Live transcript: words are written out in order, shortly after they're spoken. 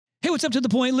what's up to the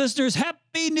point, listeners?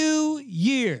 Happy New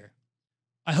Year.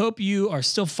 I hope you are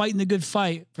still fighting the good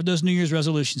fight for those New Year's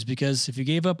resolutions, because if you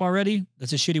gave up already,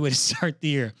 that's a shitty way to start the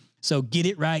year. So get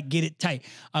it right, get it tight.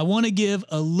 I want to give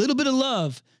a little bit of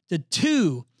love to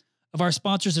two of our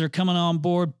sponsors that are coming on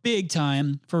board big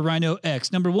time for Rhino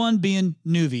X. Number one being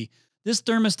Nuvi. This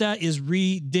thermostat is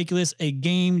ridiculous, a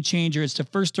game changer. It's the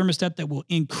first thermostat that will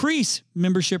increase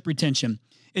membership retention.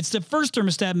 It's the first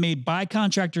thermostat made by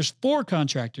contractors for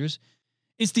contractors.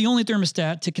 It's the only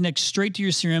thermostat to connect straight to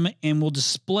your CRM and will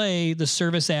display the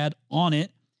service ad on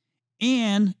it.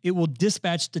 And it will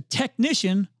dispatch the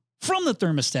technician from the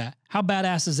thermostat. How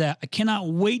badass is that? I cannot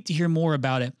wait to hear more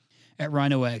about it at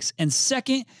Rhino X. And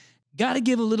second, got to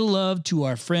give a little love to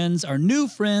our friends, our new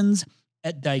friends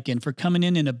at Daikin, for coming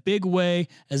in a big way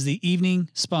as the evening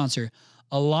sponsor.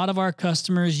 A lot of our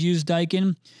customers use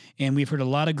Daikin, and we've heard a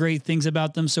lot of great things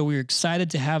about them. So we're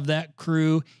excited to have that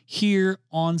crew here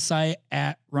on site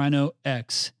at Rhino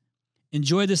X.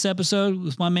 Enjoy this episode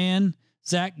with my man,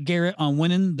 Zach Garrett, on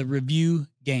winning the review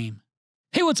game.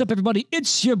 Hey, what's up, everybody?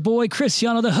 It's your boy, Chris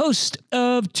Yano, the host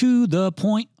of To The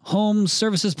Point Home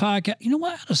Services Podcast. You know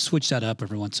what? I ought to switch that up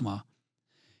every once in a while.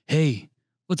 Hey,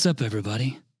 what's up,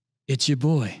 everybody? It's your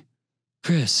boy,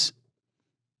 Chris,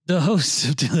 the host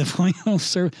of To The Point Home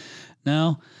Service.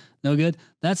 No good.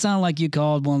 That sounded like you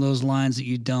called one of those lines that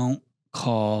you don't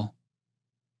call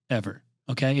ever.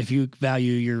 Okay, if you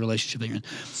value your relationship that you're in.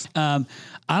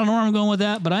 I don't know where I'm going with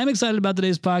that, but I'm excited about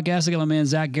today's podcast. I got my man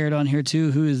Zach Garrett on here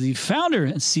too, who is the founder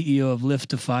and CEO of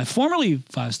Liftify, formerly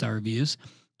 5-Star Reviews,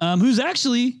 who's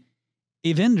actually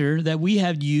a vendor that we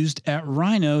have used at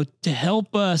Rhino to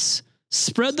help us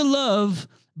spread the love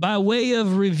by way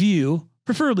of review,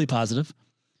 preferably positive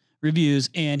reviews.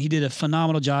 And he did a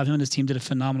phenomenal job. Him and his team did a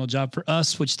phenomenal job for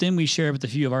us, which then we shared with a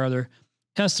few of our other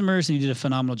customers, and he did a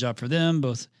phenomenal job for them,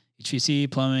 both HVAC,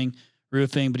 plumbing,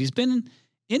 roofing. But he's been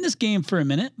in this game for a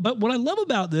minute. But what I love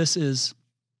about this is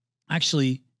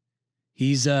actually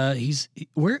he's in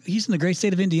the great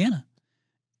state of Indiana.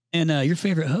 And your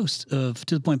favorite host of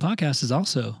To The Point Podcast is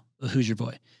also a Hoosier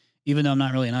boy, even though I'm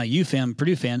not really an IU fan,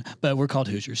 Purdue fan, but we're called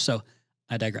Hoosiers. So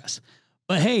I digress.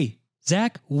 But hey,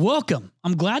 Zach, welcome.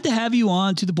 I'm glad to have you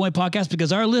on To The Point Podcast,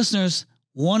 because our listeners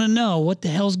want to know what the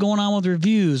hell's going on with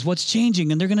reviews, what's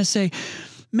changing. And they're going to say,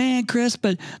 man, Chris,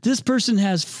 but this person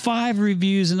has 5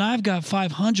 reviews and I've got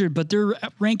 500, but they're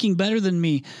ranking better than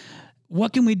me.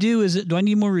 What can we do? Do I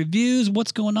need more reviews?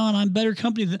 What's going on? I'm better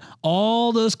company than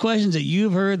all those questions that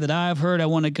you've heard, that I've heard. I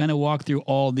want to kind of walk through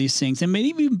all these things and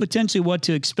maybe even potentially what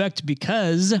to expect,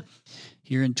 because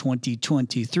here in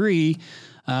 2023,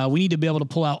 we need to be able to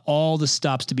pull out all the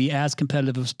stops to be as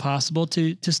competitive as possible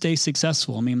to stay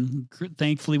successful. I mean,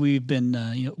 thankfully we've been,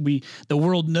 the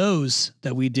world knows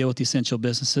that we deal with essential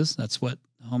businesses. That's what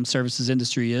the home services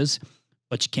industry is,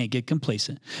 but you can't get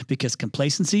complacent, because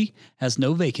complacency has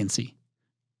no vacancy.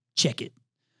 Check it.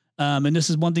 And this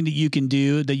is one thing that you can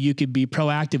do, that you could be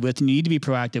proactive with, and you need to be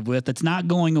proactive with, that's not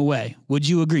going away. Would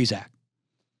you agree, Zach?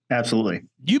 Absolutely.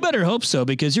 You better hope so,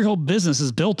 because your whole business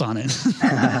is built on it.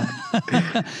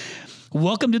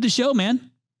 Welcome to the show, man.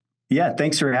 Yeah,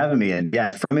 thanks for having me. And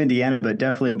yeah, from Indiana, but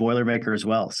definitely a Boilermaker as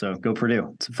well. So go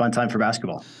Purdue. It's a fun time for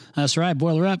basketball. That's right.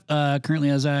 Boiler up. Currently,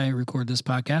 as I record this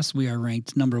podcast, we are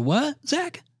ranked number what,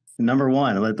 Zach? Number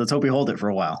 1. Let's hope we hold it for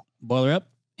a while. Boiler up,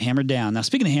 hammer down. Now,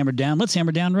 speaking of hammer down, let's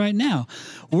hammer down right now.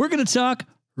 We're going to talk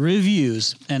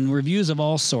reviews, and reviews of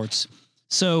all sorts.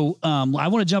 So I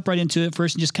want to jump right into it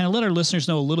first and just kind of let our listeners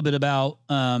know a little bit about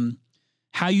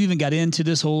how you even got into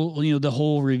this whole, the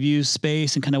whole review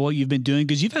space and kind of what you've been doing,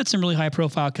 because you've had some really high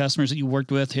profile customers that you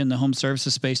worked with in the home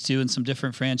services space too, and some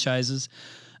different franchises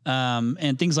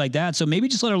and things like that. So maybe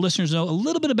just let our listeners know a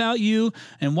little bit about you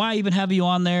and why I even have you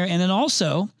on there. And then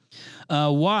also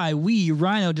why we,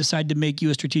 Rhino, decided to make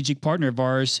you a strategic partner of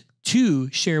ours to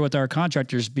share with our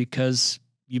contractors, because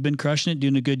you've been crushing it,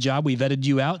 doing a good job. We vetted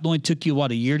you out. It only took you, a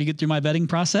year to get through my vetting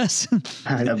process?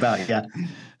 Yeah.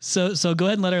 So go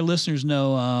ahead and let our listeners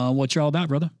know what you're all about,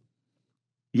 brother.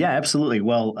 Yeah, absolutely.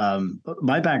 Well,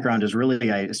 my background is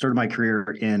really, I started my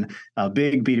career in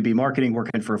big B2B marketing,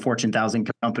 working for a Fortune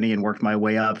 1000 company, and worked my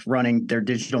way up running their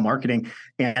digital marketing.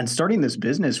 And starting this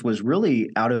business was really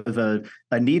out of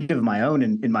a need of my own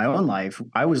in my own life.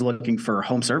 I was looking for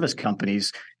home service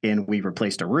companies, and we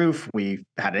replaced a roof. We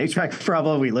had an HVAC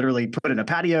problem. We literally put in a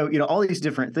patio, all these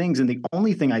different things. And the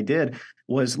only thing I did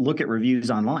was look at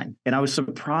reviews online. And I was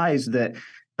surprised that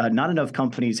not enough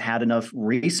companies had enough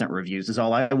recent reviews is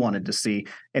all I wanted to see.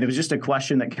 And it was just a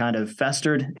question that kind of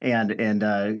festered and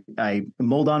I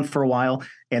mulled on for a while.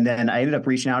 And then I ended up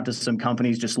reaching out to some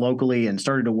companies just locally and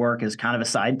started to work as kind of a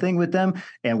side thing with them.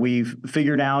 And we've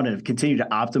figured out and have continued to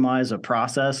optimize a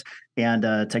process and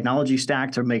a technology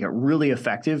stack to make it really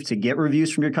effective to get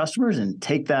reviews from your customers and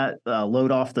take that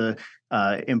load off the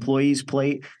employees'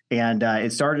 plate. And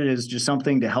it started as just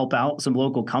something to help out some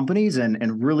local companies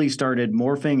and really started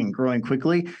morphing and growing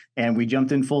quickly. And we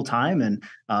jumped in full time and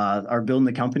are building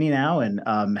the company now and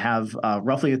have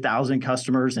roughly 1,000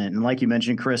 customers. And like you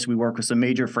mentioned, Chris, we work with some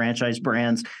major franchise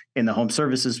brands in the home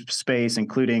services space,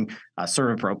 including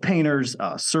ServPro Painters,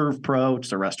 ServPro,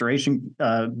 it's a restoration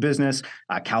business,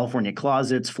 California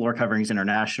Closets, Floor Coverings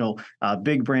International,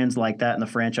 big brands like that in the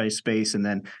franchise space. And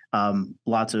then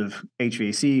lots of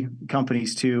HVAC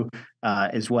companies too,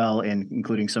 as well, and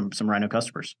including some Rhino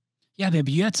customers. Yeah,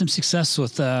 baby, you had some success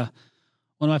with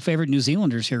one of my favorite New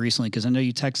Zealanders here recently, because I know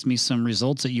you texted me some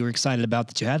results that you were excited about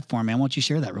that you had for me. I want you to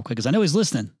share that real quick, because I know he's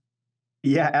listening.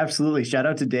 Yeah, absolutely. Shout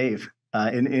out to Dave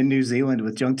in New Zealand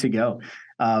with Junk to Go.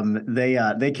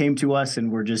 They came to us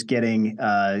and were just getting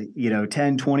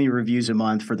 10, 20 reviews a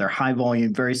month for their high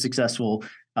volume, very successful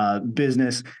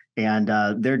business. And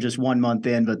they're just 1 month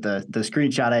in, but the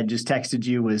screenshot I just texted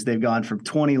you was they've gone from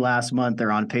 20 last month.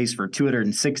 They're on pace for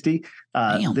 260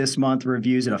 this month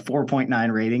reviews and a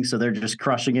 4.9 rating. So they're just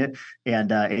crushing it and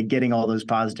getting all those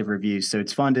positive reviews. So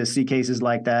it's fun to see cases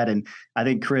like that. And I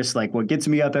think, Chris, like what gets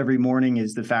me up every morning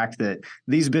is the fact that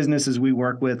these businesses we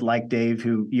work with, like Dave,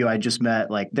 who I just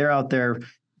met, like they're out there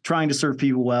trying to serve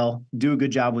people well, do a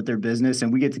good job with their business,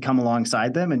 and we get to come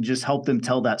alongside them and just help them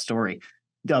tell that story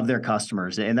of their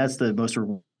customers. And that's the most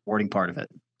rewarding part of it.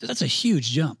 That's a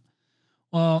huge jump.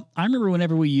 Well, I remember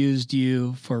whenever we used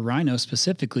you for Rhino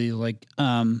specifically, like,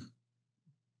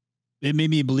 it made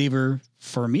me a believer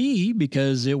for me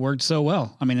because it worked so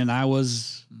well. I mean, and I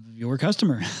was your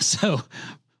customer. So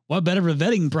what better of a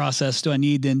vetting process do I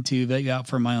need than to vet you out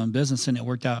for my own business? And it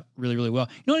worked out really, really well.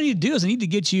 You know what I need to do is I need to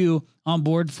get you on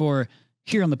board for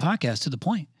here on the podcast, To the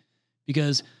Point,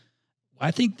 because I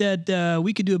think that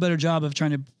we could do a better job of trying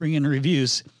to bring in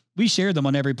reviews. We share them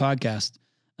on every podcast,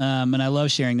 and I love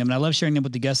sharing them. And I love sharing them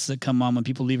with the guests that come on when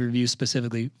people leave reviews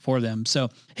specifically for them. So,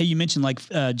 hey, you mentioned like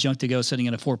Junk to Go sitting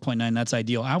at a 4.9. That's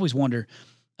ideal. I always wonder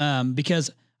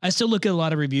because I still look at a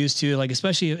lot of reviews too, like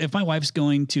especially if my wife's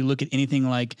going to look at anything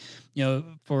like,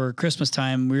 for Christmas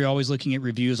time, we're always looking at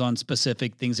reviews on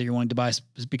specific things that you're wanting to buy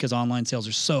because online sales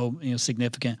are so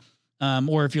significant.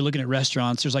 Or if you're looking at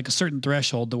restaurants, there's like a certain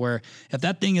threshold to where if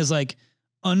that thing is like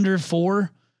under 4,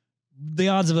 the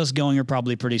odds of us going are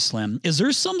probably pretty slim. Is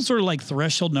there some sort of like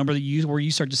threshold number where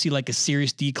you start to see like a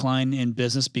serious decline in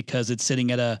business because it's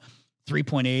sitting at a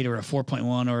 3.8 or a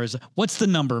 4.1, or what's the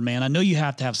number, man? I know you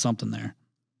have to have something there.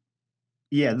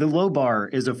 Yeah, the low bar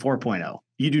is a 4.0.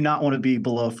 You do not want to be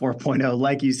below 4.0.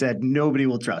 Like you said, nobody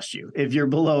will trust you if you're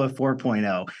below a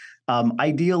 4.0.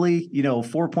 Ideally,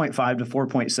 4.5 to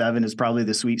 4.7 is probably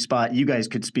the sweet spot. You guys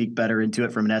could speak better into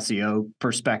it from an SEO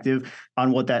perspective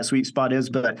on what that sweet spot is.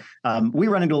 But we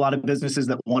run into a lot of businesses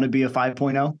that want to be a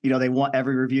 5.0. They want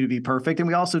every review to be perfect. And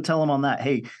we also tell them on that,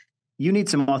 hey, you need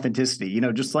some authenticity,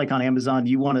 just like on Amazon,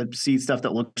 you want to see stuff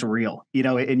that looks real,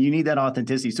 and you need that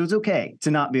authenticity. So it's okay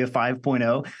to not be a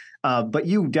 5.0, but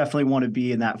you definitely want to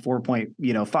be in that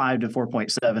 4.5 to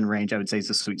 4.7 range. I would say is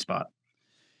the sweet spot.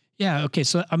 Yeah. Okay.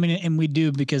 So, I mean, and we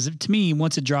do, because to me,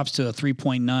 once it drops to a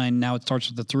 3.9, now it starts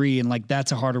with a 3, and like,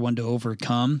 that's a harder one to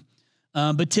overcome.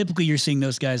 But typically you're seeing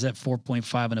those guys at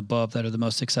 4.5 and above that are the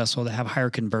most successful, that have higher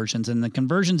conversions, and the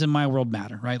conversions in my world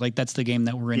matter, right? Like that's the game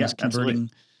that we're in, is converting,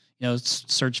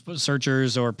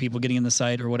 searchers or people getting in the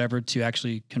site or whatever to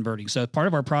actually converting. So part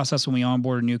of our process when we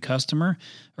onboard a new customer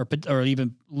or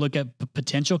even look at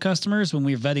potential customers, when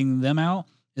we're vetting them out,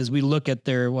 is we look at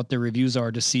what their reviews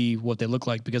are to see what they look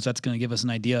like, because that's going to give us an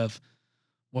idea of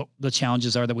what the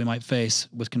challenges are that we might face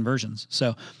with conversions.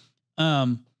 So,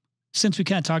 since we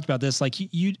kind of talked about this, like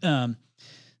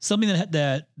something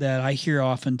that I hear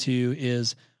often too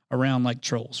is around like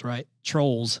trolls, right?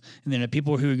 Trolls. And then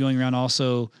people who are going around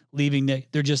also leaving,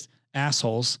 they're just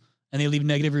assholes and they leave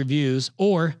negative reviews,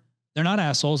 or they're not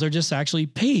assholes. They're just actually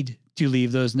paid to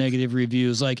leave those negative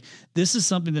reviews. Like this is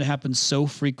something that happens so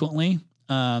frequently.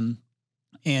 And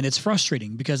it's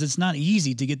frustrating because it's not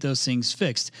easy to get those things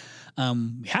fixed.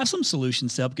 We have some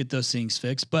solutions to help get those things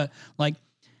fixed, but like,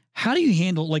 how do you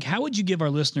handle, like, how would you give our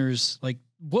listeners, like,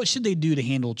 what should they do to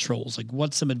handle trolls? Like,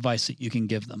 what's some advice that you can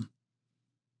give them?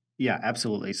 Yeah,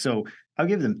 absolutely. So I'll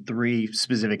give them 3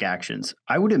 specific actions.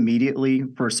 I would immediately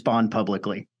respond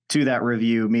publicly to that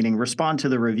review, meaning respond to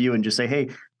the review and just say, hey,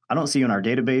 I don't see you in our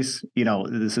database.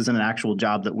 This isn't an actual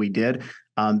job that we did,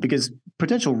 because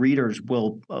potential readers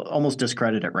will almost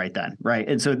discredit it right then, right?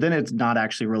 And so then it's not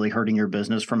actually really hurting your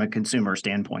business from a consumer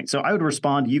standpoint. So I would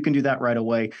respond, you can do that right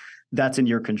away. That's in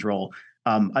your control.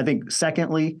 I think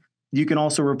secondly, you can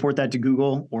also report that to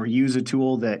Google or use a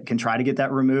tool that can try to get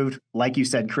that removed. Like you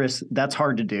said, Chris, that's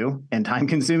hard to do and time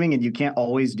consuming, and you can't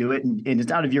always do it, and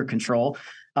it's out of your control.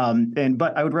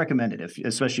 But I would recommend it,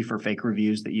 especially for fake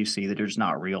reviews that you see that are just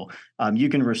not real. You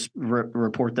can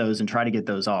report those and try to get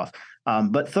those off.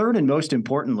 But third and most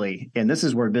importantly, and this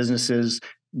is where businesses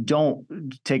don't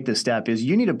take this step, is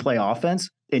you need to play offense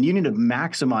and you need to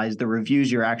maximize the reviews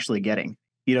you're actually getting.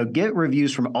 Get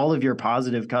reviews from all of your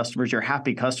positive customers, your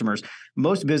happy customers.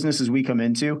 Most businesses we come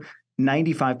into,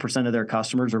 95% of their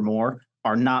customers or more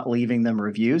are not leaving them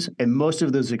reviews. And most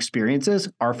of those experiences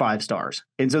are 5 stars.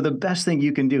 And so the best thing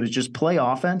you can do is just play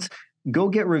offense, go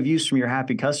get reviews from your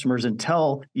happy customers and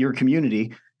tell your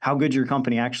community how good your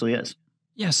company actually is.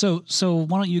 Yeah. So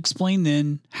why don't you explain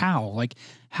then how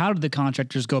do the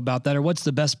contractors go about that, or what's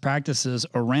the best practices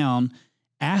around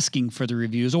asking for the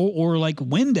reviews, or like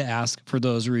when to ask for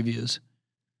those reviews?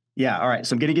 Yeah. All right.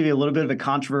 So I'm going to give you a little bit of a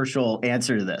controversial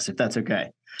answer to this, if that's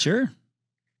okay. Sure.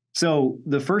 So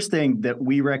the first thing that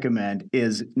we recommend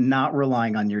is not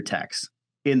relying on your techs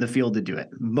in the field to do it.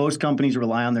 Most companies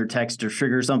rely on their techs to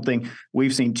trigger something.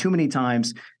 We've seen too many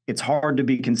times. It's hard to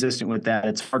be consistent with that.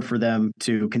 It's hard for them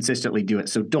to consistently do it.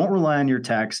 So don't rely on your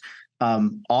techs.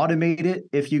 Automate it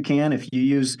if you can. If you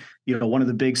use, one of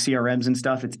the big CRMs and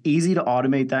stuff, it's easy to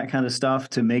automate that kind of stuff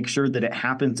to make sure that it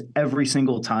happens every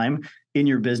single time in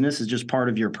your business. Is just part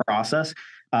of your process.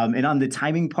 And on the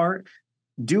timing part,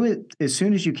 do it as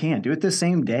soon as you can. Do it the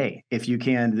same day if you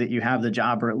can that you have the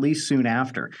job, or at least soon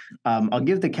after. I'll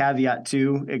give the caveat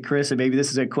too, Chris, and maybe this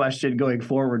is a question going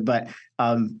forward, but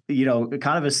kind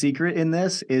of a secret in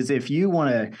this is if you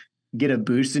want to get a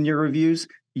boost in your reviews,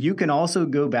 you can also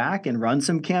go back and run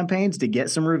some campaigns to get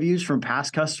some reviews from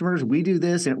past customers. We do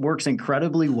this and it works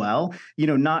incredibly well.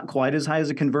 Not quite as high as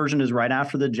a conversion as right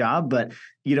after the job, but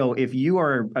if you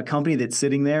are a company that's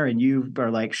sitting there and you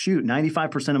are like, shoot,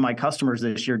 95% of my customers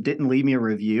this year didn't leave me a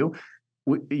review,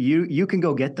 you can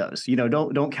go get those.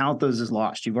 Don't count those as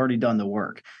lost. You've already done the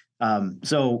work.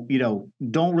 So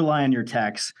don't rely on your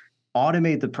techs.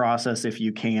 Automate the process if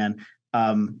you can.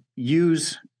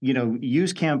 Use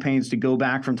campaigns to go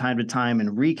back from time to time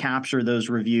and recapture those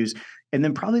reviews. And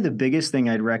then probably the biggest thing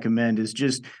I'd recommend is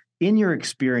just in your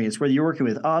experience, whether you're working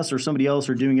with us or somebody else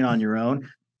or doing it on your own,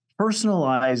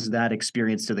 personalize that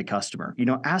experience to the customer.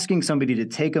 Asking somebody to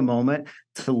take a moment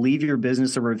to leave your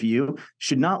business a review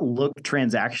should not look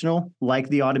transactional, like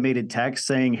the automated text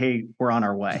saying, hey, we're on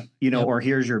our way, or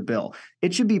here's your bill.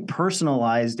 It should be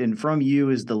personalized and from you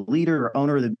as the leader or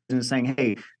owner of the business saying,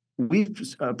 hey, we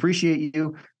appreciate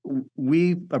you.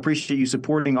 We appreciate you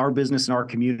supporting our business and our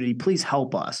community. Please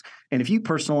help us. And if you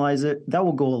personalize it, that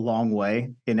will go a long way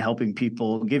in helping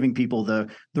people, giving people the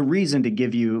reason to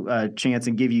give you a chance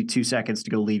and give you 2 seconds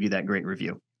to go leave you that great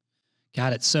review.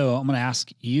 Got it. So I'm going to ask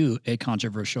you a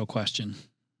controversial question.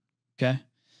 Okay.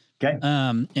 Okay.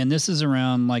 And this is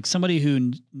around like somebody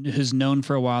who's known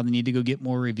for a while, they need to go get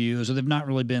more reviews, or they've not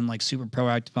really been like super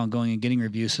proactive on going and getting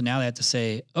reviews. So now they have to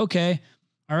say, okay,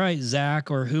 all right,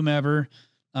 Zach or whomever,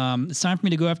 it's time for me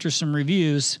to go after some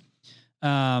reviews.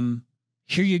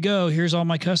 Here you go. Here's all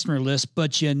my customer list.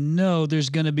 But there's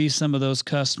going to be some of those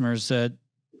customers that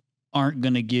aren't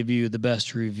going to give you the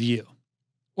best review,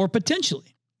 or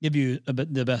potentially give you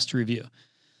the best review.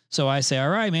 So I say, all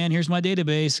right, man, here's my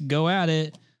database. Go at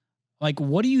it. Like,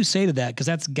 what do you say to that? Because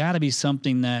that's got to be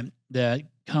something that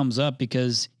comes up,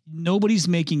 because nobody's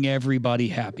making everybody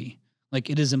happy. Like,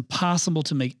 it is impossible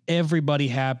to make everybody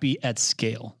happy at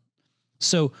scale.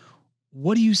 So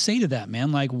what do you say to that,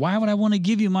 man? Like, why would I want to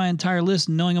give you my entire list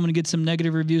knowing I'm going to get some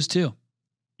negative reviews too?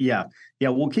 Yeah.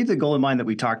 We'll keep the goal in mind that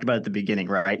we talked about at the beginning,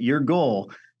 right? Your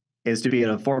goal is to be at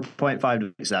a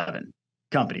 4.5 to 7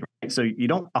 company, right? So you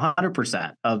don't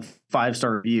 100% of 5-star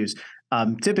reviews.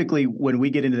 Typically, when we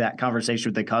get into that conversation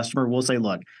with the customer, we'll say,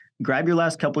 look, grab your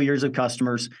last couple years of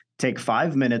customers, take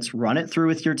 5 minutes, run it through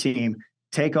with your team,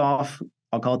 take off,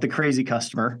 I'll call it the crazy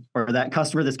customer, or that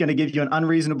customer that's going to give you an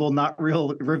unreasonable, not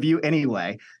real review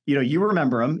anyway. You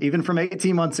remember them even from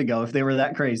 18 months ago if they were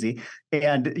that crazy,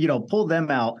 and, pull them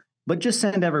out, but just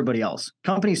send everybody else.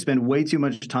 Companies spend way too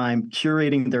much time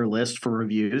curating their list for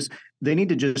reviews. They need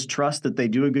to just trust that they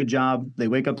do a good job. They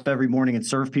wake up every morning and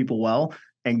serve people well,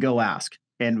 and go ask.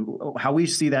 And how we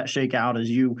see that shake out is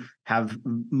you have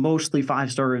mostly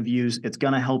 5-star reviews. It's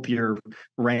going to help your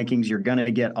rankings. You're going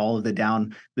to get all of the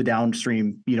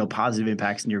downstream, positive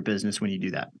impacts in your business when you do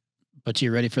that. But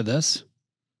you ready for this?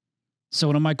 So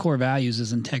one of my core values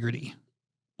is integrity.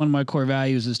 one of my core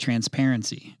values is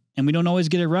transparency, and we don't always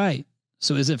get it right.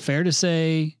 So is it fair to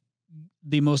say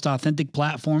the most authentic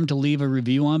platform to leave a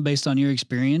review on based on your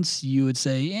experience, you would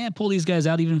say, yeah, pull these guys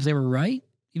out even if they were right,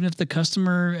 even if the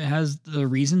customer has the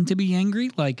reason to be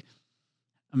angry? Like,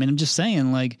 I mean, I'm just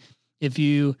saying, like, if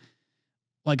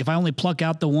I only pluck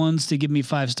out the ones to give me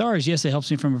 5 stars, yes, it helps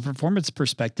me from a performance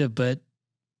perspective, but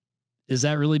is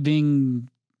that really being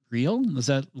real? Does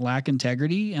that lack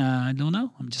integrity? I don't know.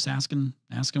 I'm just asking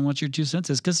what your 2 cents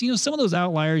is. Cause some of those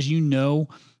outliers, you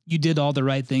did all the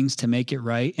right things to make it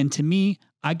right. And to me,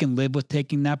 I can live with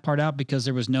taking that part out because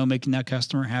there was no making that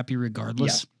customer happy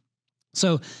regardless. Yeah.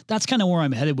 So that's kind of where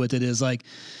I'm headed with it, is like,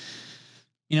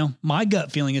 my gut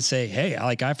feeling is say, hey,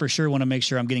 I for sure want to make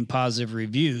sure I'm getting positive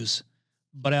reviews,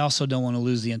 but I also don't want to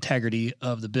lose the integrity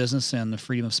of the business and the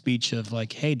freedom of speech of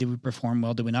like, hey, did we perform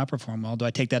well? Did we not perform well? Do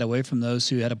I take that away from those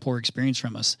who had a poor experience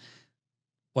from us?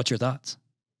 What's your thoughts?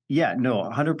 Yeah, no,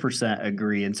 100%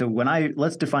 agree. And so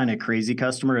let's define a crazy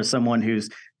customer as someone who's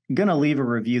going to leave a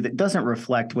review that doesn't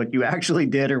reflect what you actually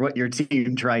did or what your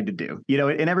team tried to do.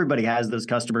 And everybody has those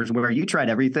customers where you tried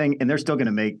everything and they're still going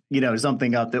to make,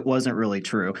 something up that wasn't really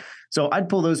true. So I'd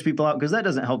pull those people out because that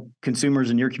doesn't help consumers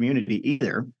in your community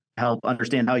either, help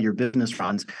understand how your business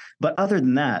runs. But other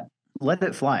than that, let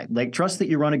it fly. Like, trust that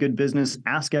you run a good business,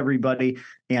 ask everybody.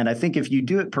 And I think if you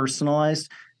do it personalized,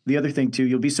 the other thing too,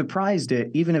 you'll be surprised at,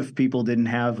 even if people didn't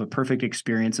have a perfect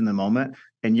experience in the moment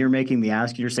and you're making the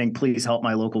ask, you're saying, please help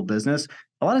my local business.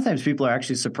 A lot of times people are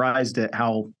actually surprised at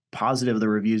how positive the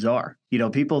reviews are.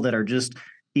 People that are just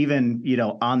even,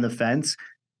 on the fence,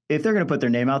 if they're going to put their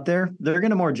name out there, they're going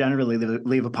to more generally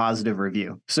leave a positive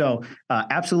review. So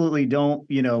absolutely don't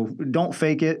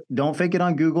fake it. Don't fake it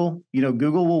on Google.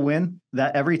 Google will win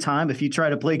that every time if you try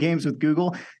to play games with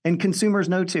Google, and consumers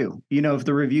know too, if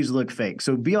the reviews look fake.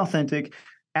 So be authentic,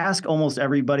 ask almost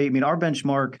everybody. I mean, our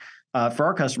benchmark for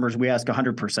our customers, we ask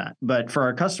 100%, but for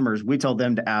our customers, we told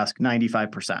them to ask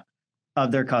 95%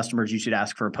 of their customers. You should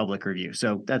ask for a public review.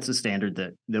 So that's the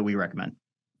standard that we recommend.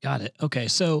 Got it. Okay.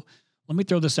 So let me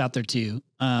throw this out there to you.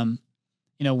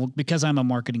 Because I'm a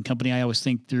marketing company, I always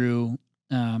think through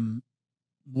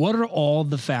what are all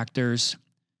the factors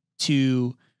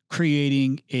to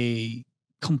creating a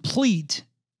complete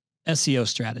SEO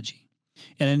strategy,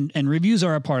 and reviews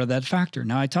are a part of that factor.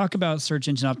 Now, I talk about search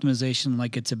engine optimization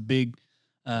like it's a big,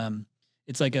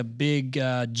 it's like a big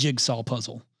jigsaw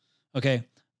puzzle. Okay,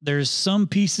 there's some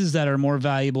pieces that are more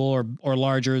valuable or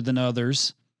larger than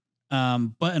others.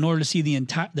 But in order to see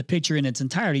the picture in its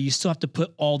entirety, you still have to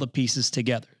put all the pieces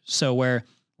together. So where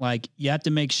you have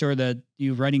to make sure that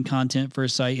you writing content for a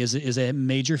site is a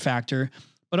major factor,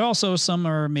 but also some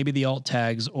are maybe the alt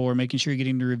tags, or making sure you're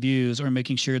getting the reviews, or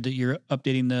making sure that you're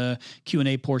updating the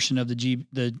Q&A portion of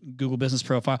the Google Business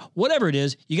Profile. Whatever it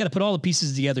is, you got to put all the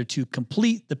pieces together to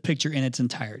complete the picture in its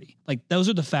entirety. Like, those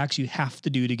are the facts you have to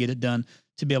do to get it done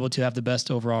to be able to have the best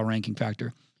overall ranking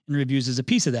factor. And reviews is a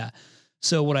piece of that.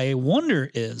 So what I wonder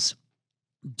is,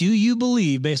 do you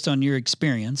believe, based on your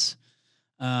experience,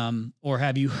 or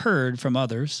have you heard from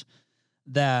others,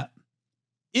 that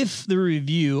if the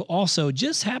review also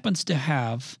just happens to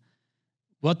have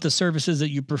what the services that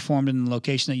you performed in the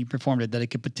location that you performed it, that it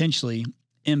could potentially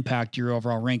impact your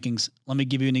overall rankings? Let me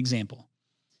give you an example.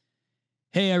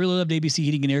 Hey, I really loved ABC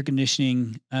Heating and Air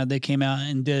Conditioning. They came out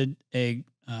and did a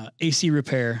AC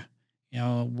repair,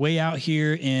 way out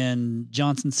here in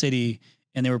Johnson City,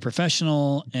 and they were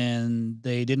professional, and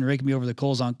they didn't rake me over the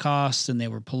coals on costs, and they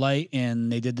were polite, and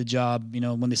they did the job,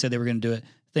 when they said they were going to do it.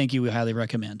 Thank you. We highly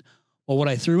recommend. Well, what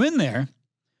I threw in there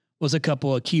was a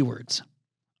couple of keywords.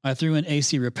 I threw in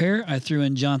AC repair. I threw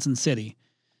in Johnson City.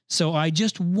 So I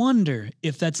just wonder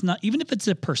if that's not, even if it's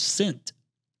a percent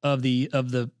of the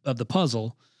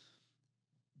puzzle,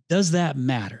 does that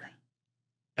matter?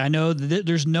 I know that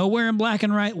there's nowhere in black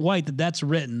and white that that's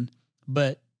written,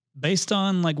 but based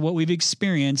on what we've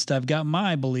experienced, I've got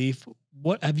my belief.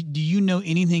 Do you know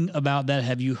anything about that?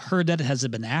 Have you heard that? Has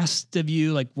it been asked of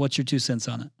you? What's your 2 cents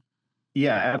on it?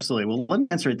 Yeah, absolutely. Well, let me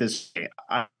answer it this way.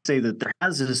 I say that there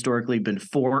has historically been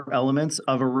 4 elements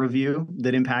of a review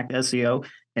that impact SEO,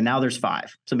 and now there's 5.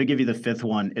 So let me give you the 5th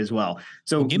one as well.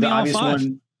 So give me all 5.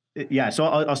 One, yeah. So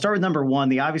I'll start with number 1.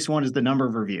 The obvious one is the number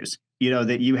of reviews,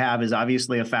 that you have is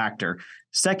obviously a factor.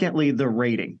 Secondly, the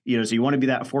rating, so you want to be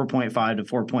that 4.5 to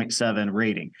 4.7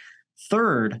 rating.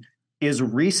 Third is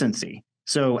recency.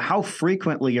 So how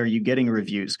frequently are you getting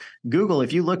reviews? Google,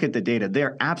 if you look at the data,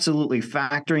 they're absolutely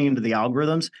factoring into the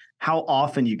algorithms how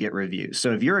often you get reviews.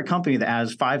 So if you're a company that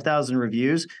has 5,000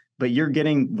 reviews, but you're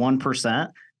getting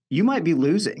 1%, you might be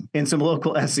losing in some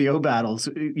local SEO battles,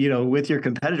 with your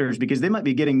competitors, because they might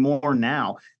be getting more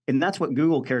now. And that's what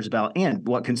Google cares about and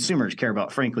what consumers care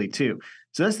about, frankly, too.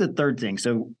 So that's the third thing.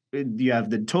 So you have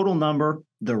the total number,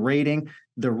 the rating,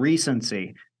 the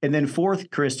recency. And then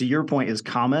fourth, Chris, to your point, is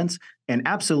comments, and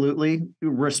absolutely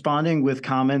responding with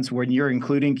comments when you're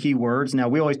including keywords. Now,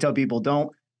 we always tell people, don't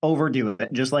overdo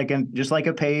it, just like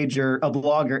a page or a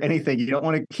blog or anything. You don't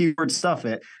want to keyword stuff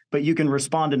it, but you can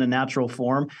respond in a natural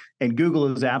form. And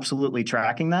Google is absolutely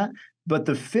tracking that. But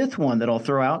the fifth one that I'll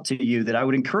throw out to you that I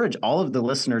would encourage all of the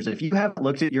listeners, if you haven't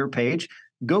looked at your page,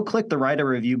 go click the write a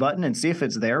review button and see if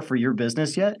it's there for your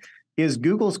business yet, is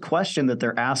Google's question that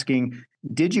they're asking,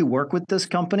 did you work with this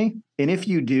company? And if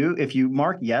you do, if you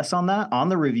mark yes on that on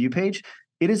the review page,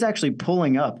 it is actually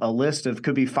pulling up a list of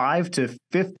could be 5 to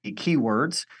 50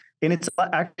 keywords. And it's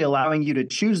actually allowing you to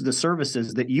choose the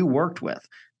services that you worked with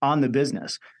on the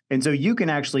business. And so you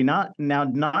can actually not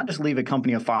just leave a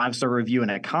company a 5-star review and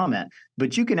a comment,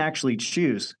 but you can actually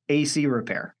choose AC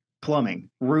repair, plumbing,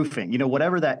 roofing,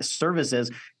 whatever that service is.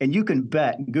 And you can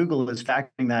bet Google is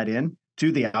factoring that in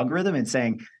to the algorithm and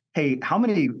saying, hey,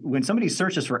 when somebody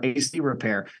searches for AC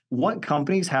repair, what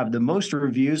companies have the most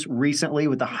reviews recently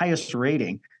with the highest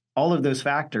rating? All of those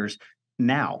factors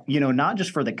now, not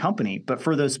just for the company, but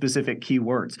for those specific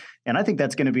keywords. And I think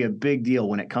that's going to be a big deal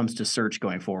when it comes to search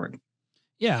going forward.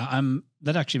 Yeah,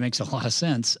 that actually makes a lot of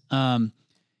sense.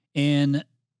 And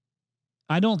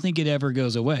I don't think it ever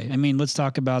goes away. I mean, let's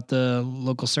talk about the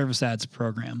local service ads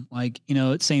program. Like,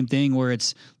 it's same thing where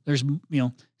there's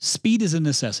speed is a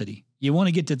necessity. You want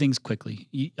to get to things quickly.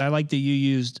 I like that you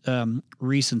used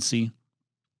recency.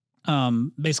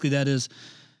 Basically, that is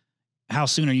how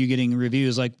soon are you getting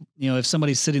reviews? Like, if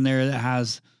somebody's sitting there that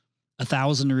has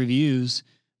 1,000 reviews,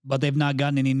 but they've not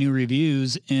gotten any new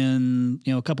reviews in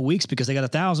a couple weeks because they got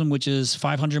 1,000, which is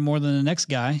 500 more than the next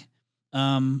guy.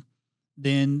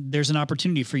 Then there's an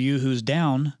opportunity for you who's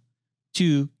down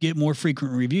to get more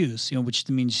frequent reviews. Which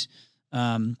means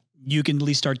you can at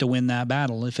least start to win that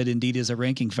battle if it indeed is a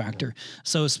ranking factor.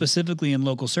 So specifically in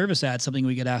local service ads, something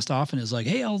we get asked often is like,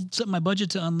 hey, I'll set my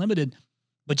budget to unlimited,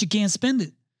 but you can't spend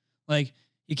it. Like,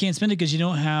 you can't spend it because you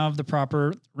don't have the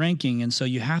proper ranking. And so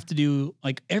you have to do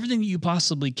like everything that you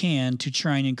possibly can to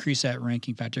try and increase that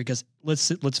ranking factor. Because let's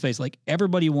face it, like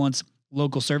everybody wants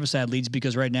local service ad leads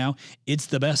because right now it's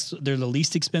the best. They're the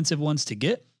least expensive ones to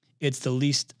get. It's the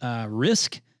least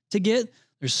risk to get.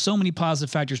 There's so many positive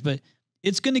factors, but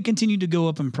it's going to continue to go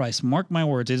up in price. Mark my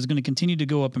words. It is going to continue to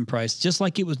go up in price, just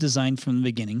like it was designed from the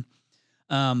beginning.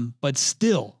 But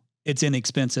still, it's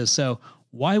inexpensive. So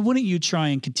why wouldn't you try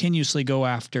and continuously go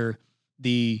after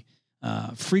the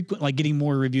frequent, like getting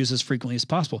more reviews as frequently as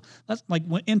possible? That's like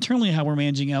internally how we're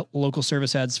managing out local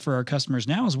service ads for our customers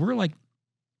now is we're like,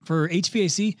 for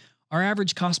HVAC, our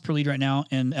average cost per lead right now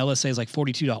in LSA is like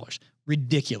 $42.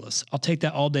 Ridiculous. I'll take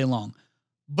that all day long.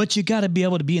 But you got to be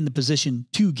able to be in the position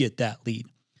to get that lead.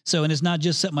 So, and it's not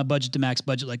just set my budget to max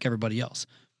budget like everybody else.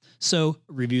 So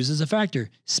reviews is a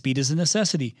factor. Speed is a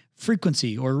necessity.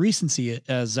 Frequency or recency,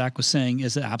 as Zach was saying,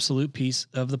 is an absolute piece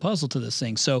of the puzzle to this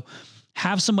thing. So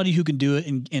have somebody who can do it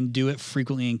and do it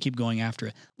frequently and keep going after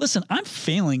it. Listen, I'm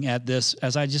failing at this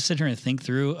as I just sit here and think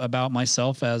through about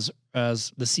myself as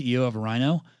the CEO of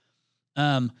Rhino.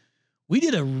 We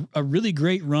did a really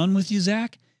great run with you,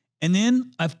 Zach. And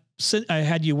then I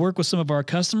had you work with some of our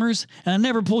customers and I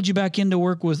never pulled you back in to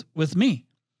work with me.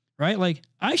 Right? Like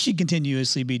I should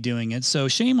continuously be doing it. So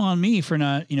shame on me for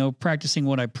not, practicing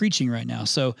what I'm preaching right now.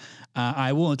 So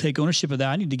I will take ownership of that.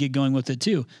 I need to get going with it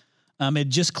too. It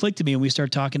just clicked to me when we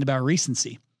started talking about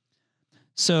recency.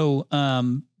 So,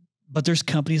 but there's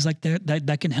companies like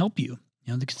that can help you,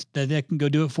 that can go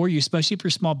do it for you, especially if you're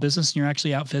a small business and you're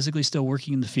actually out physically still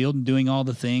working in the field and doing all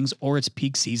the things, or it's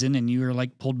peak season and you are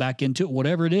like pulled back into it,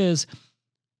 whatever it is.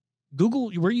 Google,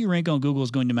 where you rank on Google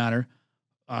is going to matter.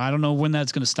 I don't know when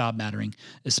that's going to stop mattering,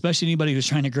 especially anybody who's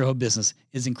trying to grow a business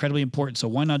is incredibly important. So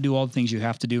why not do all the things you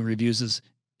have to do? Reviews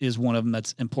is one of them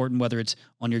that's important, whether it's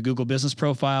on your Google business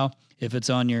profile, if it's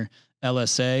on your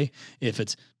LSA, if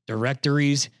it's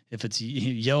directories, if it's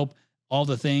Yelp, all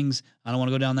the things. I don't want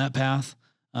to go down that path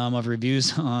of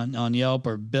reviews on Yelp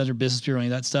or Better Business Bureau, any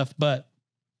of that stuff, but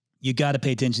you got to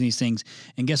pay attention to these things.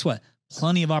 And guess what?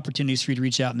 Plenty of opportunities for you to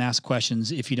reach out and ask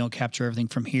questions if you don't capture everything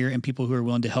from here, and people who are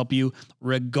willing to help you,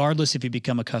 regardless if you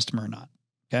become a customer or not.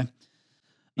 Okay.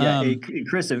 Yeah. Hey,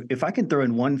 Chris, if I can throw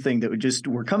in one thing that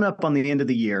we're coming up on the end of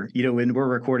the year, when we're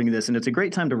recording this, and it's a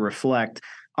great time to reflect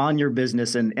on your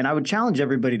business. And I would challenge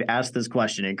everybody to ask this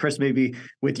question. And Chris, maybe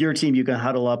with your team, you can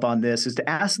huddle up on this, is to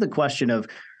ask the question of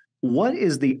what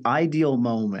is the ideal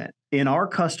moment in our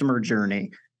customer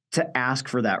journey to ask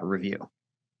for that review.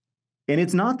 And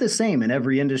it's not the same in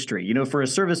every industry. For a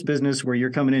service business where you're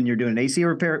coming in, you're doing an AC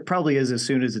repair, it probably is as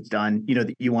soon as it's done,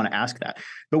 that you want to ask that.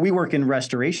 But we work in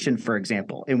restoration, for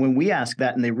example. And when we ask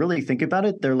that and they really think about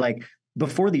it, they're like,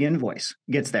 before the invoice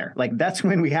gets there, like that's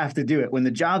when we have to do it. When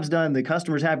the job's done, the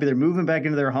customer's happy, they're moving back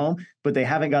into their home, but they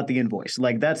haven't got the invoice.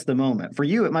 Like that's the moment. For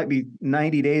you, it might be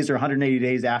 90 days or 180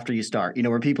 days after you start,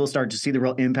 where people start to see the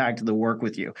real impact of the work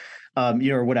with you,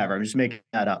 or whatever. I'm just making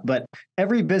that up. But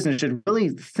every business should really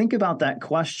think about that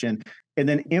question and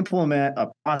then implement a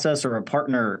process or a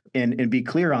partner and be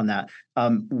clear on that.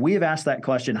 We have asked that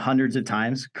question hundreds of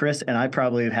times, Chris, and I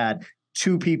probably have had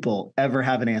 2 people ever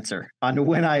have an answer on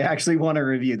when I actually want to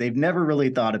review. They've never really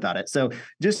thought about it. So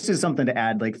just as something to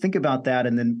add, like think about that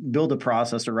and then build a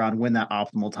process around when that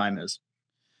optimal time is.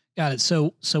 Got it.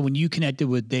 So when you connected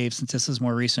with Dave, since this is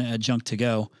more recent at Junk to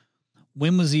Go,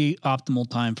 when was the optimal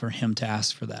time for him to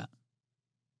ask for that?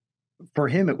 For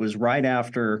him, it was right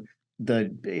after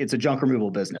it's a junk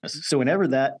removal business. So whenever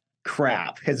that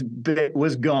crap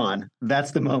was gone, that's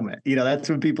the moment. That's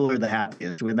when people are the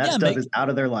happiest, when that stuff is out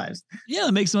of their lives. Yeah,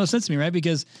 it makes the most sense to me, right?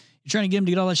 Because you're trying to get them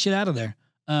to get all that shit out of there,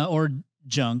 or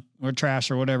junk or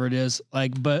trash or whatever it is.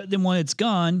 But then when it's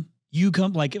gone, you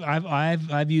come. Like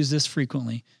I've used this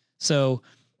frequently, so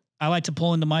I like to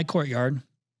pull into my courtyard,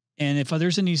 and if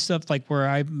there's any stuff like where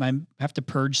I have to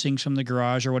purge things from the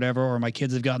garage or whatever, or my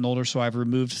kids have gotten older, so I've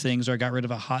removed things or I got rid of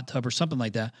a hot tub or something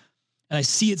like that, and I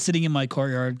see it sitting in my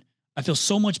courtyard, I feel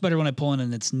so much better when I pull in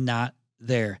and it's not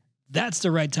there. That's the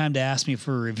right time to ask me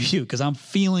for a review because I'm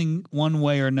feeling one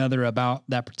way or another about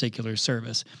that particular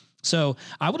service. So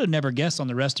I would have never guessed on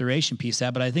the restoration piece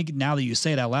that, but I think now that you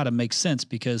say it out loud, it makes sense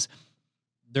because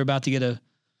they're about to get a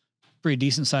pretty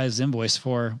decent sized invoice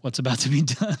for what's about to be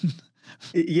done.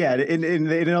 Yeah, and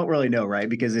they don't really know, right?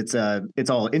 Because it's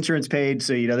all insurance paid,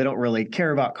 so they don't really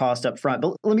care about cost up front.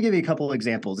 But let me give you a couple of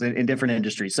examples in different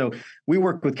industries. So we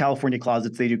work with California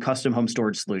Closets; they do custom home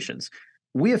storage solutions.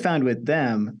 We have found with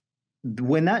them,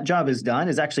 when that job is done,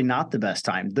 is actually not the best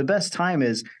time. The best time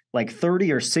is like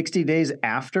 30 or 60 days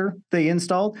after they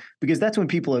installed, because that's when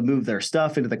people have moved their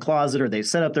stuff into the closet or they've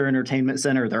set up their entertainment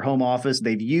center or their home office.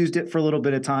 They've used it for a little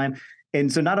bit of time. And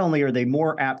so not only are they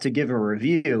more apt to give a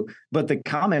review, but the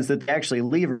comments that they actually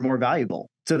leave are more valuable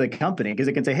to the company because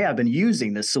it can say, hey, I've been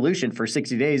using this solution for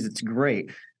 60 days. It's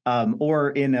great.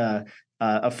 Or in a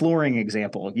flooring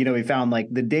example, we found like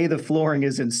the day the flooring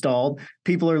is installed,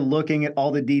 people are looking at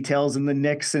all the details and the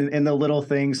nicks and the little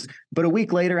things. But a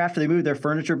week later, after they move their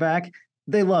furniture back,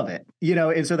 they love it,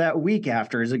 and so that week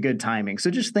after is a good timing. So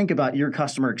just think about your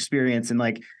customer experience and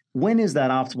like, when is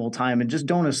that optimal time? And just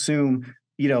don't assume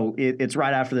it's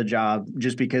right after the job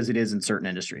just because it is in certain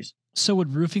industries. So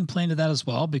would roofing play into that as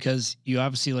well? Because you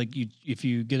obviously if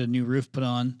you get a new roof put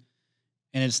on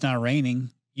and it's not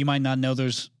raining, you might not know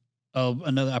there's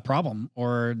a problem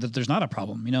or that there's not a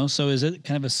problem, So is it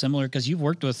kind of a similar, because you've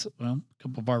worked with a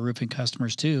couple of our roofing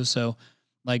customers too. So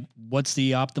like, what's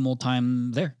the optimal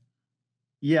time there?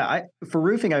 Yeah, for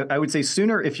roofing, I would say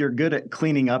sooner if you're good at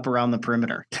cleaning up around the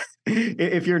perimeter.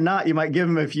 If you're not, you might give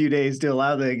them a few days to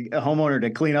allow the homeowner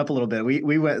to clean up a little bit.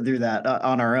 We went through that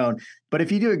on our own. But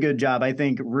if you do a good job, I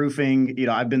think roofing,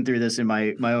 I've been through this in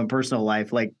my own personal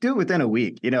life, like do it within a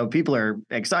week. People are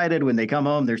excited when they come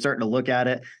home, they're starting to look at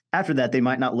it. After that, they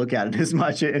might not look at it as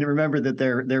much and remember that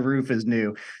their roof is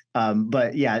new.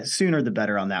 But yeah, sooner the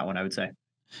better on that one, I would say.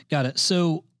 Got it.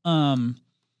 So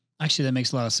actually, that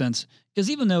makes a lot of sense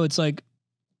because even though it's like,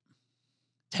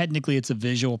 technically it's a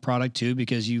visual product too,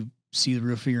 because you see the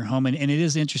roof of your home. And it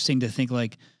is interesting to think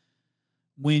like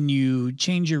when you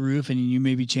change your roof and you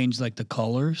maybe change like the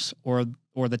colors or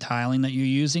the tiling that you're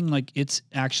using, like it's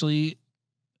actually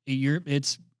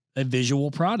it's a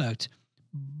visual product,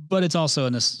 but it's also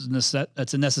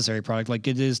it's a necessary product. Like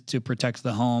it is to protect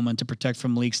the home and to protect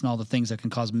from leaks and all the things that can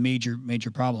cause major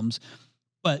problems.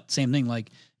 But same thing, like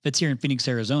if it's here in Phoenix,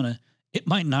 Arizona, it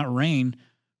might not rain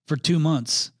for 2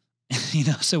 months.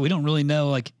 So we don't really know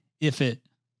like if it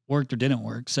worked or didn't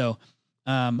work. So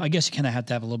I guess you kind of have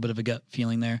to have a little bit of a gut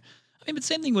feeling there. I mean, but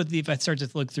same thing with if I start to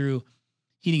look through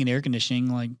heating and air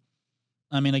conditioning, like,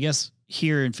 I mean, I guess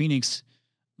here in Phoenix,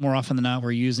 more often than not,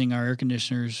 we're using our air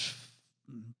conditioners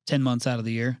 10 months out of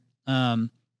the year.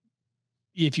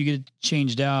 If you get it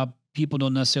changed out, people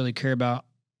don't necessarily care about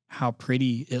how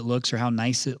pretty it looks or how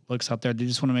nice it looks out there. They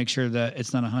just want to make sure that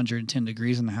it's not 110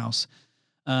 degrees in the house.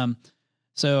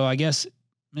 So I guess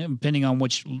depending on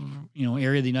which,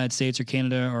 area of the United States or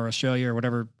Canada or Australia or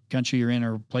whatever country you're in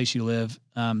or place you live,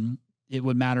 it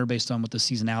would matter based on what the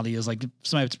seasonality is. Like if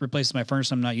somebody replaces my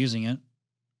furnace, I'm not using it.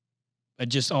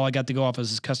 All I got to go off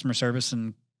is customer service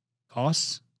and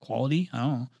costs. quality. I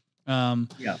don't know.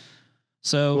 Yeah.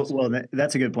 So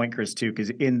That's a good point, Chris, too, because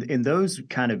in those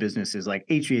kind of businesses like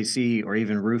HVAC or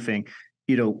even roofing,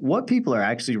 what people are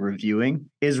actually reviewing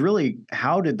is really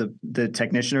how did the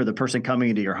technician or the person coming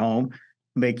into your home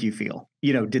make you feel?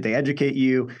 Did they educate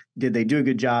you? Did they do a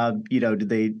good job? Did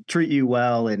they treat you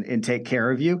well and take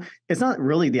care of you? It's not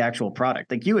really the actual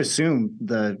product. Like you assume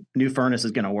the new furnace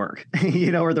is going to work,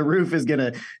 or the roof is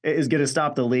going to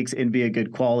stop the leaks and be a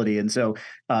good quality. And so,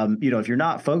 if you're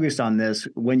not focused on this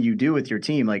when you do with your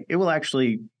team, like it will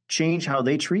actually change how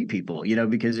they treat people,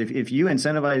 because if you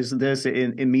incentivize this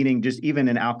in meaning just even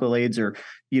in accolades or,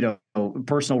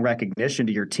 personal recognition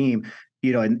to your team,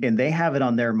 and they have it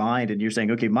on their mind and you're saying,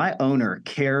 okay, my owner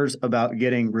cares about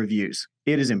getting reviews.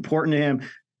 It is important to him.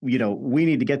 We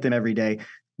need to get them every day.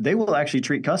 They will actually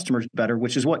treat customers better,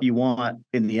 which is what you want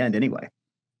in the end anyway.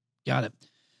 Got it.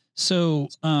 So,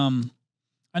 I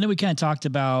know we kind of talked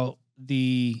about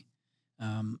the,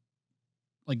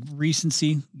 like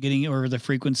recency getting, or the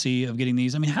frequency of getting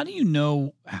these. I mean, how do you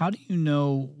know,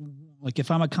 like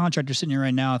if I'm a contractor sitting here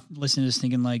right now, listening to this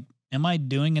thinking like, am I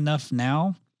doing enough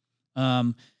now?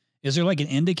 Is there like an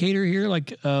indicator here,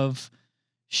 like of,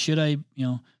 should I,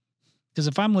 because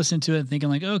if I'm listening to it and thinking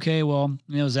like, okay, well,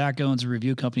 Zach owns a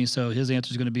review company, so his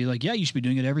answer is going to be like, yeah, you should be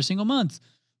doing it every single month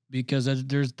because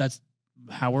that's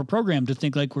how we're programmed to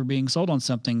think like we're being sold on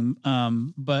something.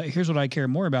 But here's what I care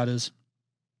more about is,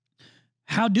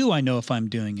 how do I know if I'm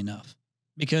doing enough?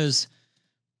 Because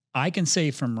I can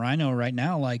say from Rhino right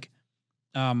now, like,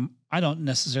 I don't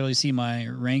necessarily see my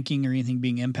ranking or anything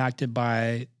being impacted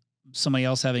by somebody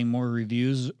else having more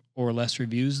reviews or less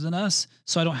reviews than us.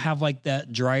 So I don't have like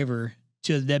that driver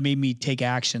that made me take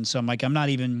action. So I'm like, I'm not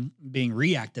even being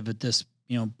reactive at this,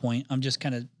 point. I'm just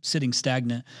kind of sitting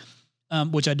stagnant,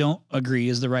 which I don't agree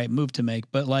is the right move to make.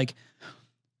 But like,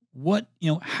 what,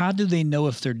 how do they know